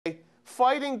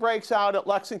Fighting breaks out at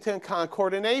Lexington and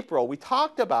Concord in April. We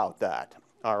talked about that,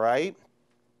 all right?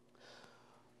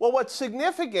 Well, what's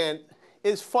significant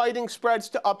is fighting spreads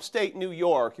to upstate New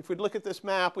York. If we look at this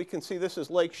map, we can see this is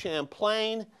Lake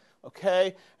Champlain,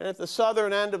 okay? And at the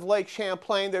southern end of Lake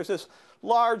Champlain, there's this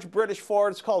large British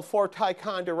fort. It's called Fort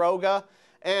Ticonderoga.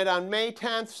 And on May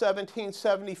 10th,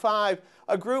 1775,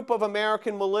 a group of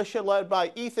American militia led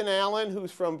by Ethan Allen,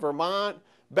 who's from Vermont,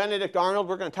 Benedict Arnold,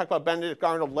 we're going to talk about Benedict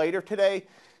Arnold later today,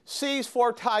 seized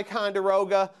Fort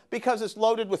Ticonderoga because it's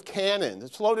loaded with cannons.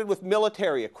 It's loaded with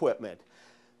military equipment.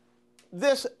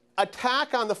 This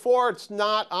attack on the fort's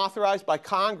not authorized by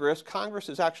Congress. Congress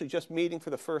is actually just meeting for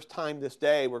the first time this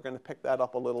day. We're going to pick that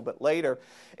up a little bit later.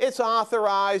 It's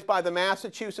authorized by the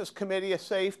Massachusetts Committee of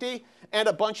Safety and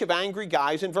a bunch of angry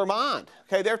guys in Vermont.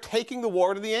 Okay, they're taking the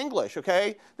war to the English.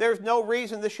 Okay, there's no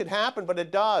reason this should happen, but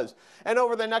it does. And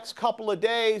over the next couple of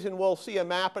days, and we'll see a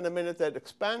map in a minute that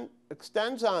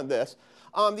extends on this,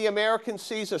 the Americans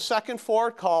seize a second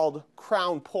fort called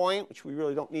Crown Point, which we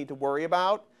really don't need to worry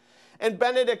about. And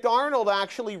Benedict Arnold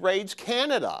actually raids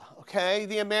Canada, okay?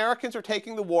 The Americans are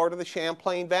taking the war to the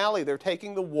Champlain Valley. They're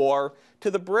taking the war to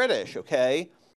the British, okay?